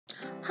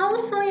Halo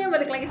semuanya,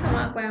 balik lagi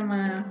sama aku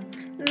Emma.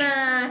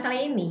 Nah,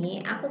 kali ini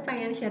aku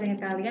pengen sharing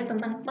ke kalian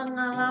tentang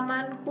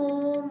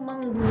pengalamanku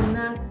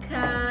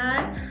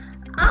menggunakan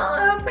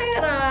aloe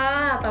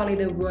vera atau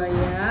lidah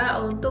buaya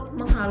untuk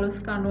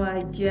menghaluskan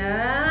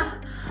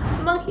wajah,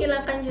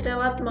 menghilangkan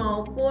jerawat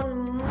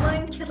maupun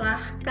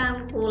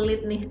mencerahkan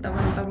kulit nih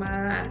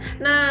teman-teman.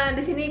 Nah,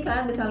 di sini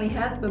kalian bisa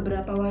lihat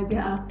beberapa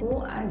wajah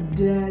aku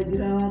ada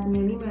jerawatnya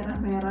ini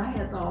merah-merah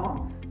ya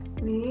toh.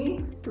 Nih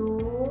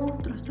tuh,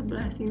 terus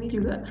sebelah sini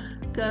juga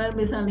kalian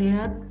bisa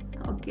lihat.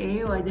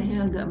 Oke,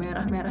 wajahnya agak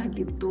merah-merah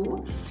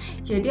gitu.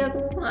 Jadi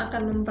aku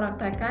akan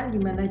mempraktekkan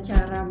gimana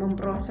cara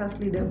memproses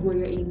lidah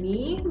buaya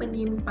ini,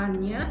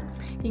 menyimpannya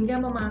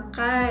hingga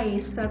memakai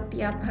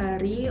setiap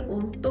hari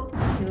untuk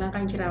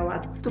menghilangkan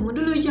jerawat. Tunggu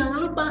dulu,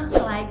 jangan lupa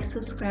like,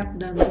 subscribe,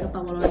 dan tekan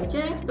tombol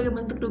lonceng sebagai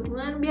bentuk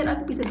dukungan biar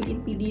aku bisa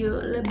bikin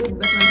video lebih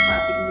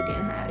bermanfaat di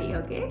kemudian hari,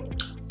 oke?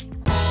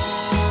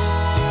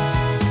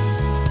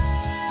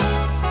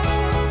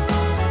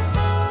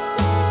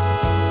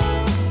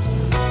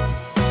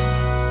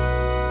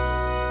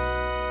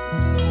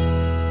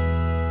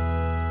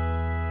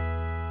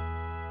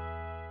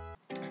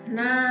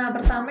 Nah,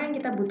 pertama yang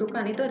kita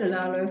butuhkan itu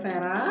adalah aloe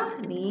vera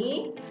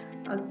nih.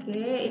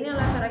 Oke, ini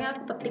aloe veranya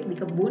aku petik di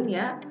kebun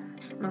ya.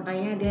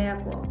 Makanya dia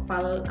aku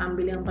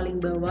ambil yang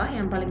paling bawah,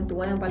 yang paling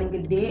tua, yang paling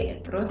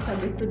gede. Terus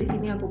habis itu di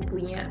sini aku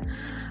punya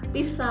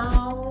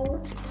pisau,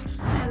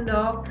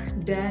 sendok,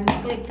 dan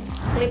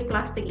klip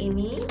plastik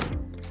ini.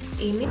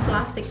 Ini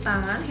plastik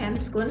tangan,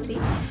 handscoon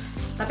sih.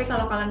 Tapi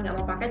kalau kalian nggak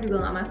mau pakai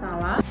juga nggak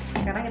masalah.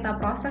 Karena kita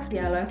proses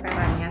di aloe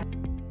veranya.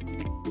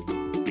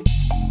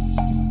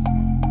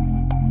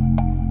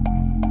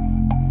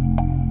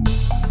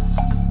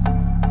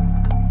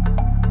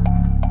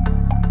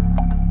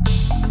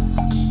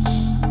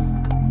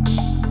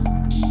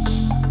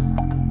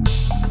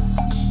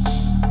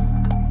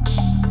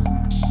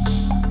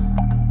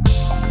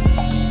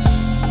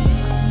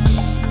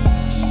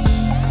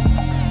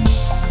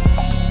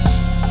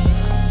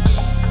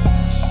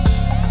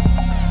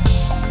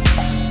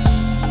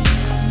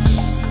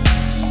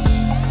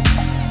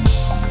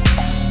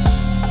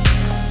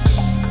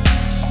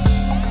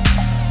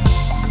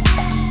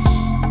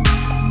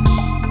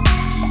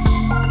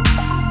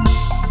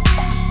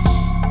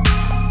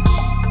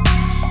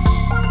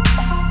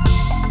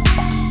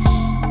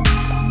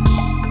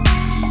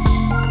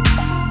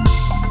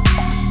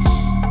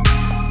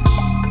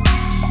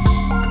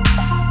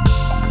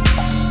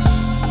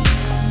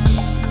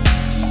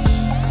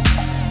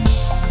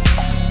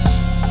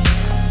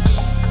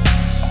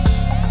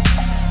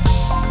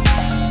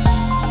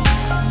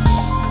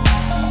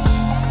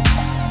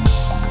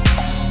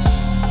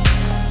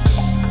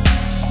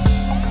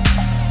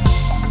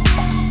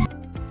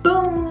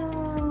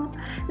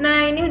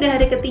 Nah, ini udah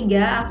hari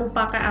ketiga aku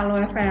pakai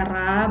aloe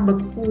vera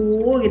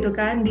beku gitu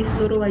kan di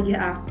seluruh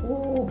wajah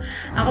aku.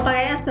 Aku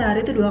pakainya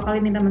sehari itu 2 kali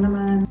nih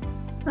teman-teman.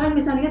 Kalian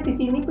bisa lihat di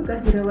sini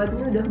bekas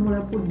jerawatnya udah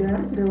mulai pudar,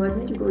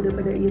 jerawatnya juga udah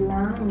pada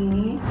hilang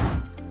nih.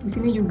 Di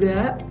sini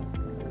juga.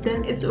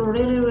 Dan it's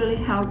really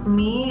help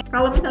me.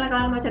 Kalau misalnya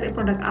kalian mau cari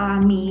produk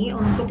alami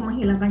untuk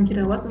menghilangkan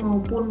jerawat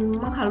maupun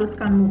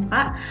menghaluskan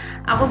muka,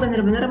 aku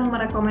bener-bener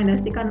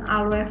merekomendasikan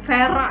aloe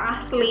vera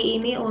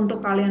asli ini untuk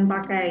kalian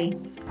pakai.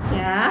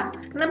 Ya,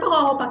 kenapa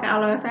kalau aku pakai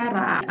aloe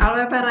vera?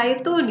 Aloe vera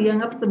itu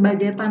dianggap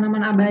sebagai tanaman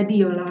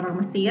abadi oleh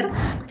orang Mesir.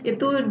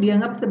 Itu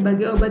dianggap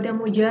sebagai obat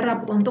yang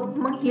mujarab untuk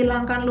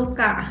menghilangkan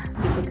luka,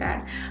 gitu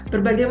kan.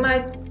 Berbagai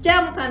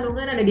macam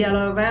kandungan ada di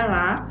aloe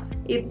vera.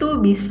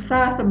 Itu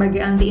bisa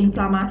sebagai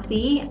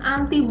antiinflamasi,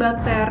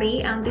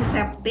 antibakteri,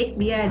 antiseptik.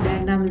 Dia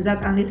ada 6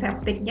 zat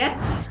antiseptiknya.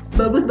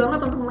 Bagus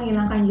banget untuk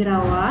menghilangkan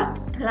jerawat.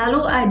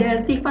 Lalu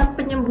ada sifat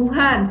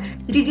penyembuhan.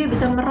 Jadi dia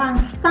bisa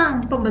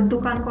merangsang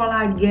pembentukan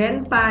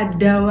kolagen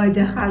pada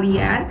wajah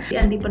kalian,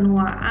 anti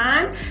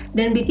penuaan,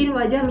 dan bikin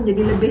wajah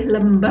menjadi lebih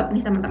lembab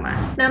nih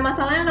teman-teman. Nah,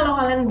 masalahnya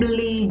kalau kalian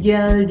beli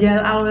gel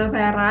aloe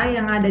vera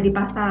yang ada di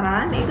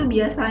pasaran, itu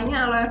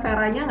biasanya aloe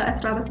veranya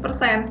nggak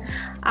 100%.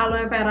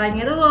 Aloe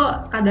veranya itu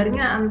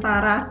kadarnya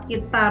antara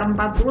sekitar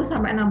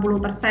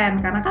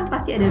 40-60%, karena kan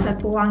pasti ada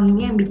zat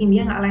pewanginya yang bikin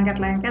dia nggak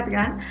lengket-lengket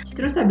kan.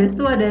 Terus habis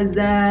itu ada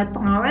zat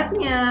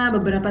pengawetnya,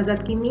 beberapa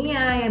zat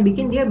kimia yang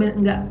bikin dia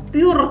nggak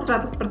pure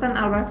 100%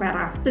 aloe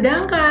vera.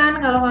 Sedangkan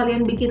kalau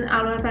kalian bikin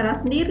aloe vera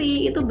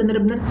sendiri, itu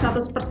bener-bener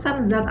 100%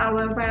 zat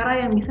aloe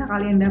vera yang bisa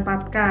kalian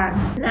dapatkan.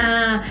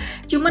 Nah,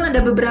 cuman ada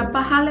beberapa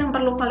hal yang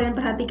perlu kalian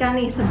perhatikan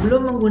nih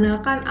sebelum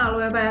menggunakan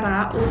aloe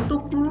vera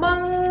untuk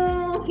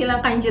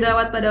menghilangkan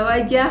jerawat pada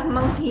wajah,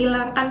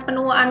 menghilangkan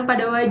penuaan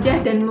pada wajah,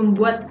 dan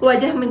membuat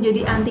wajah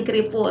menjadi anti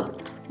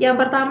keriput.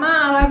 Yang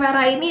pertama, aloe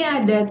vera ini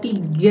ada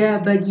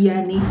 3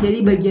 bagian nih. Jadi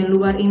bagian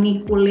luar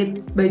ini kulit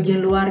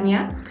bagian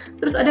luarnya.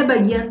 Terus ada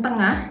bagian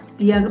tengah,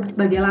 dianggap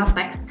sebagai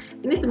latex.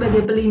 Ini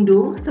sebagai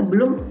pelindung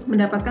sebelum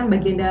mendapatkan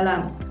bagian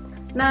dalam.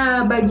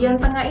 Nah, bagian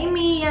tengah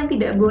ini yang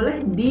tidak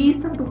boleh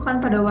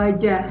disentuhkan pada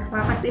wajah.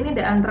 Latex ini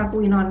ada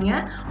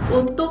antraquinonnya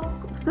untuk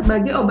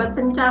sebagai obat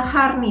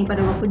pencahar nih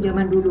pada waktu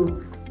zaman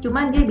dulu.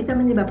 Cuman dia bisa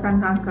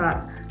menyebabkan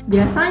kanker.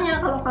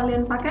 Biasanya kalau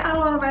kalian pakai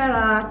aloe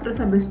vera,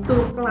 terus habis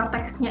itu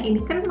lateksnya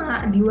ini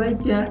kena di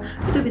wajah,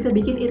 itu bisa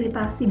bikin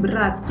iritasi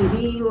berat.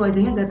 Jadi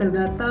wajahnya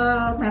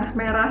gatal-gatal,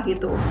 merah-merah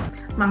gitu.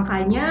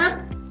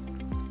 Makanya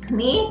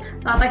nih,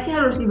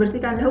 lateksnya harus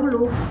dibersihkan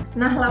dahulu.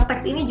 Nah,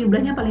 lateks ini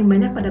jumlahnya paling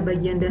banyak pada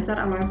bagian dasar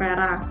aloe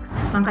vera.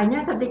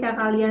 Makanya ketika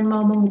kalian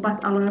mau mengupas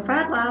aloe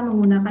vera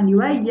menggunakan di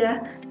wajah,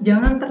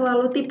 jangan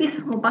terlalu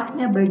tipis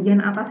ngupasnya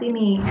bagian atas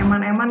ini.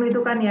 Eman-eman gitu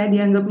kan ya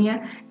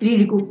dianggapnya.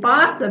 Jadi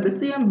dikupas, habis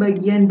itu yang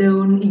bagian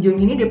daun hijau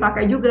ini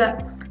dipakai juga.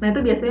 Nah,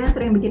 itu biasanya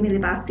sering bikin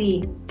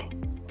iritasi.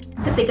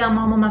 Ketika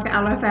mau memakai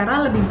aloe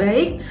vera lebih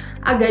baik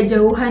agak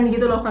jauhan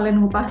gitu loh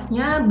kalian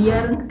ngupasnya,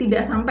 biar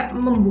tidak sampai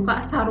membuka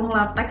sarung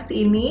lateks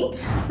ini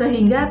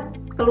sehingga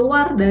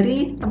keluar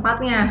dari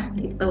tempatnya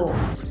gitu.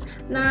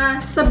 Nah,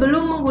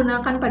 sebelum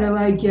menggunakan pada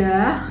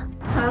wajah,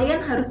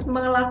 kalian harus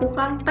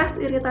melakukan tes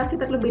iritasi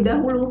terlebih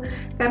dahulu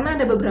karena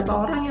ada beberapa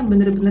orang yang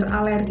benar-benar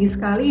alergi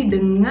sekali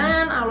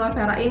dengan aloe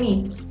vera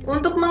ini.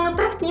 Untuk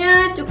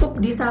mengetesnya cukup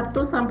di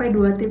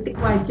 1-2 titik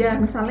wajah.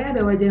 Misalnya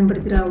ada wajah yang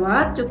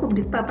berjerawat, cukup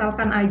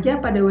ditetelkan aja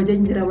pada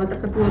wajah jerawat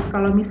tersebut.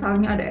 Kalau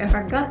misalnya ada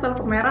efek gatal,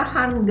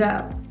 kemerahan,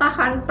 nggak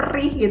tahan,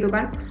 perih gitu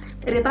kan,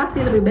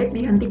 iritasi, lebih baik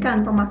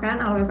dihentikan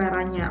pemakaian aloe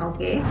veranya,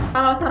 oke?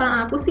 Kalau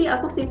saran aku sih,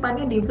 aku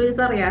simpannya di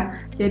freezer ya.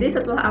 Jadi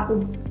setelah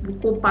aku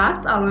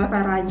kupas aloe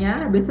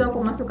veranya, habis itu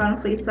aku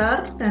masukkan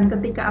freezer, dan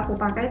ketika aku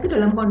pakai itu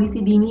dalam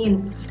kondisi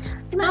dingin.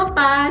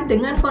 Kenapa?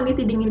 Dengan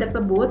kondisi dingin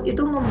tersebut,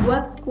 itu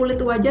membuat kulit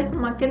wajah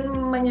semakin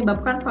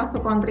menyebabkan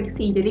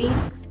vasokonstriksi. Jadi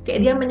kayak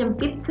dia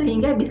menyempit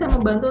sehingga bisa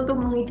membantu untuk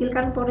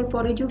mengecilkan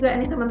pori-pori juga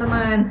nih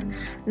teman-teman.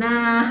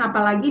 Nah,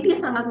 apalagi dia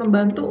sangat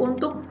membantu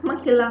untuk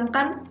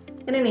menghilangkan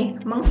ini nih,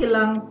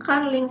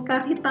 menghilangkan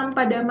lingkar hitam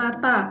pada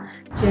mata.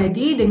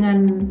 Jadi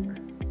dengan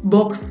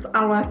box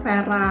aloe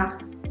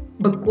vera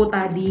beku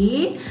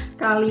tadi,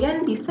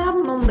 kalian bisa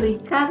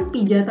memberikan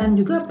pijatan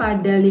juga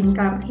pada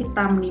lingkar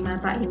hitam di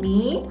mata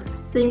ini,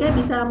 sehingga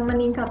bisa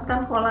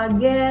meningkatkan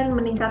kolagen,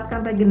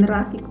 meningkatkan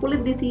regenerasi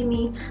kulit di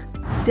sini,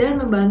 dan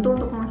membantu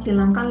untuk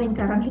menghilangkan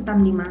lingkaran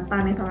hitam di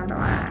mata nih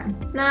teman-teman.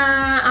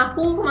 Nah,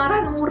 aku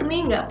kemarin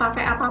murni nggak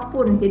pakai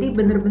apapun, jadi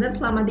bener-bener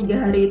selama 3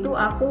 hari itu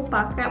aku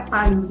pakai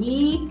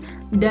pagi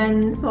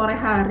dan sore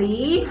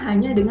hari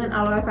hanya dengan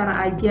aloe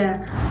vera aja.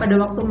 Pada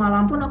waktu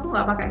malam pun aku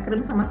nggak pakai krim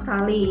sama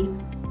sekali.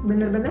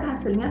 Bener-bener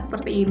hasilnya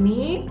seperti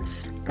ini.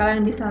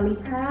 Kalian bisa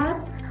lihat.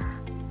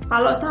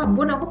 Kalau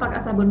sabun aku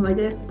pakai sabun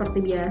wajah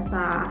seperti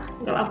biasa.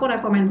 Kalau aku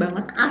rekomen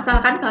banget,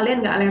 asalkan kalian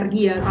nggak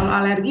alergi ya. Kalau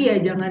alergi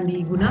ya jangan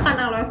digunakan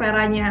aloe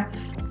veranya.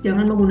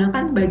 Jangan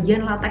menggunakan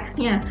bagian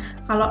lateksnya.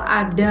 Kalau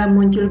ada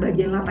muncul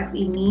bagian lateks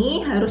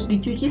ini harus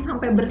dicuci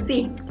sampai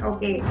bersih.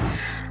 Oke.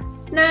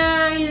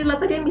 Nah, inilah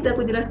tadi yang bisa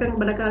aku jelaskan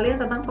kepada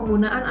kalian tentang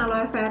penggunaan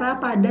aloe vera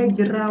pada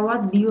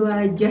jerawat di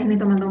wajah nih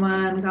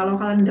teman-teman. Kalau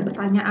kalian ada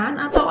pertanyaan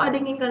atau ada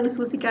yang ingin kalian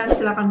diskusikan,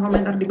 silahkan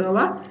komentar di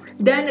bawah.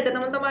 Dan dadah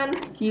teman-teman,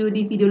 see you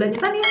di video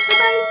lanjutan ya.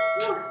 Bye-bye.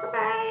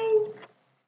 Bye-bye.